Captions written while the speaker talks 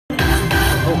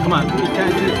Oh, come on. 3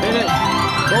 times. Hit it.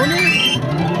 Bonus.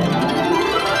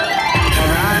 All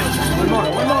right. One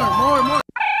more.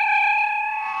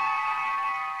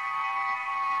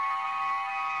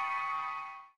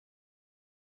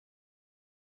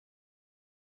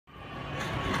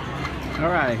 All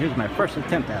right, here's my first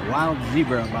attempt at Wild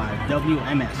Zebra by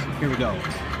WMS. Here we go.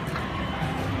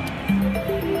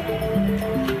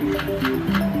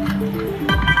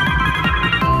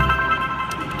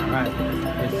 All right,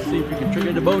 let's see if we can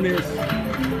trigger the bonus.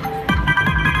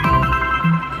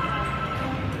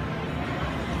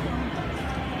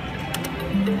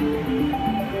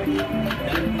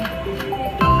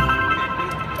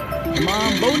 Come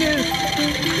on, bonus!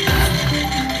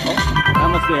 Oh, how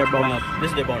much their bonus? This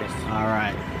is their bonus. All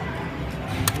right.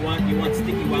 You want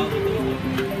sticky wild with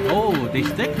them? Oh, they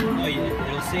stick? Oh, yeah.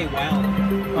 It'll say wild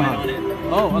right on it.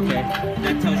 Oh, okay.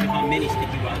 That tells you how many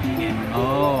sticky wilds you get.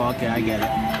 Oh, okay, I get it.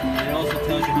 And it also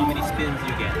tells you how many spins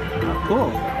you get. Oh,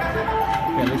 cool.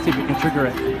 Okay, let's see if we can trigger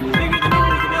it. The bigger the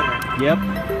number, the better. Yep.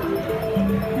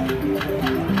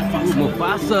 Ooh,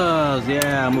 Mufasas,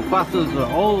 yeah, Mufasas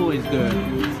are always good.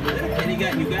 And you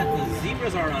got the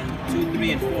zebras are on 2,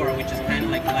 3, and 4, which is kind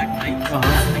of like black knights.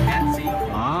 Uh-huh. Like that, see?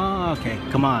 Ah, okay,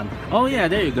 come on. Oh yeah,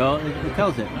 there you go. It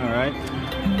tells it. All right.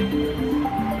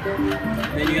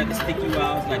 Then you got the sticky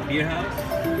wilds like Bier Haus.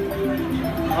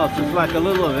 Oh, so it's like a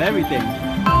little of everything.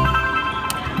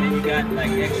 And then you got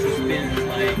like extra spins,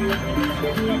 like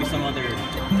probably some other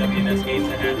WMS games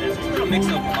that have this. It's a mix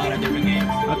of a lot of different games.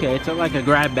 Okay, it's like a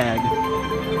grab bag.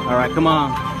 All right, come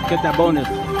on, get that bonus.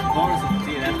 Bonus,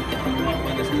 see, that's the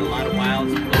one. This is a lot of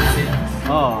wilds and spins.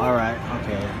 Oh, all right.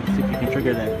 Okay, let's see if we can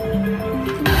trigger that.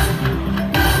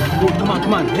 Ooh,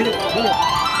 come on, hit it.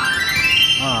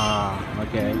 Ah,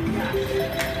 okay.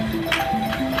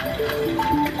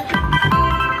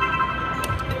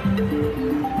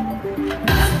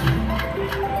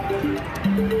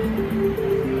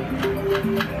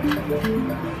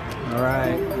 All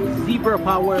right, zebra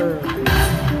power.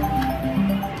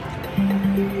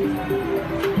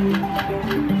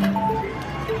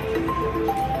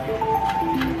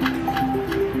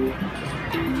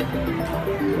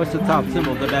 What's the top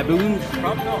symbol? The baboons?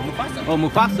 No, Mufasa. Oh,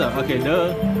 Mufasa. Okay,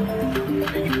 duh.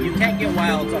 You can't get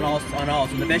wilds on all,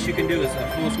 so the best you can do is a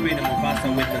full screen of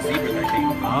Mufasa with the zebras, I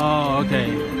think. Oh, okay.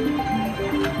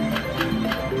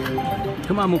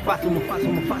 Come on, Mufasa.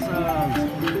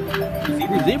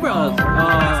 Zebras. Oh, I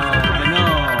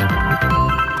know.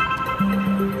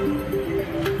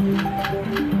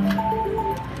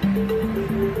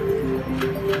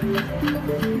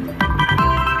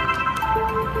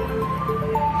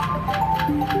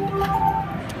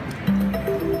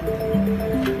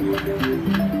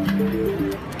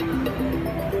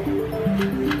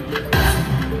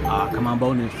 Ah, come on,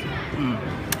 bonus. I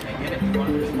get it. You want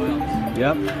those wilds.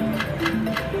 Yep.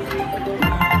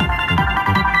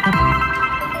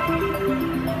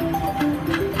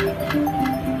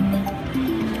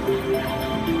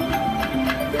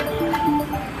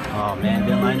 Oh man,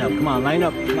 then line up. Come on, line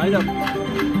up.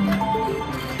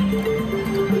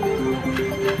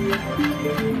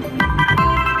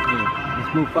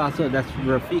 Let's move faster. That's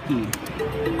Rafiki.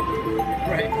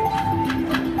 Right.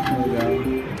 There we go.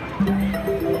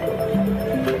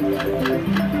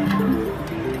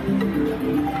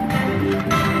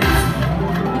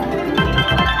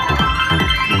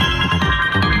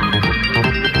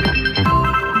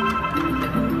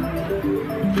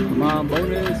 Come on,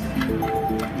 bonus.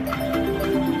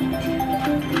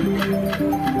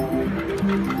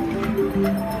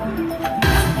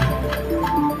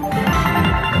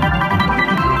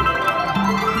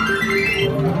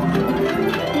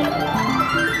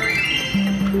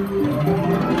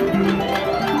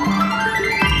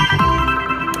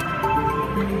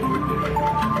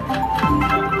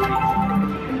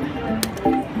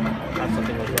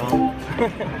 Something was wrong.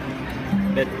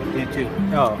 That did too.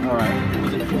 Oh, all right. It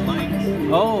wasn't full lines.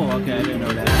 Oh, okay. I didn't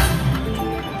know that.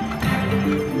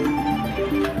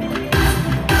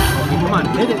 Okay, come on,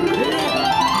 hit it.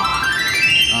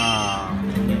 Ah.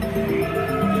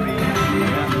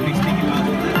 Big sticky wilds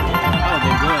with that. Oh,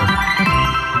 they're good.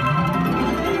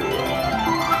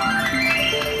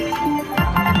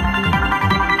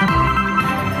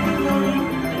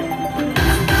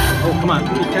 Oh, come on. 3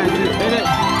 times. Hit it.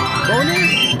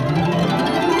 Bonus.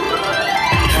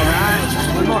 All right.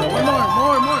 One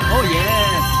more. Oh,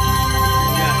 yes.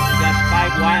 You got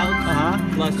 5 wilds,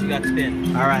 plus you got spin.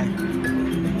 All right.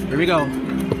 Here we go. The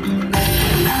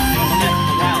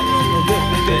wilds.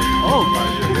 Good. Oh,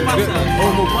 good.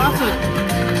 Oh, Mufasa.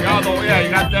 Yeah, you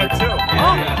got that too.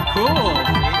 Oh, cool.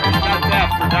 You got that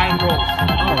for 9 rolls.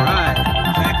 All right.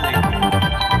 Exactly.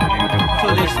 So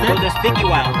they So the sticky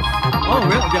wilds. Oh,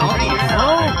 really? Oh,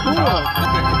 cool.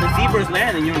 If the zebras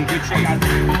land, then you're in good shape.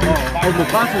 Oh,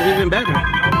 Mufasa's even better.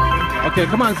 Okay,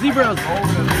 come on, zebras.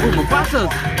 Oh, Mufasa's.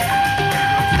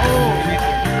 Oh.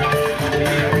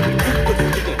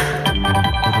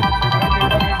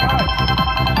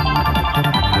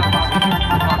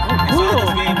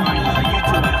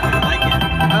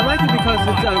 I like it because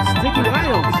it's sticky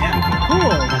wilds. Yeah.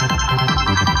 Cool.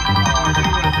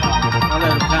 I'll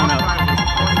let it pound out.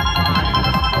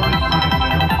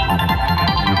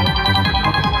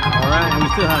 Alright, we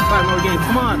still have 5 more games.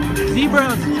 Come on.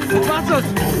 Zebras. Mufasas.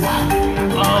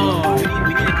 Oh.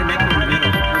 We need a connector in the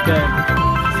middle. Okay.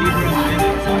 Zebras in the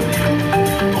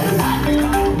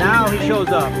middle. Now he shows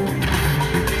up.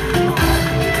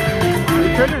 We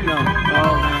couldn't know.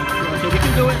 Oh man. Okay, we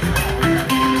can do it.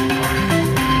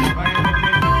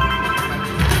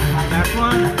 Last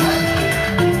one.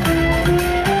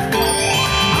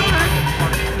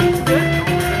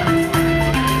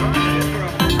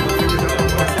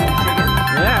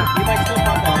 Yeah. You might still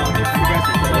pop on the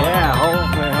progressive. Yeah,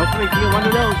 hopefully get one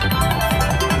of those.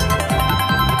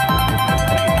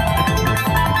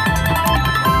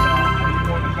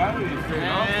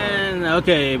 And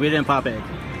okay, we didn't pop it.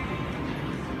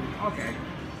 Okay.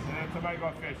 And then somebody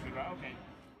got fish, right? Okay.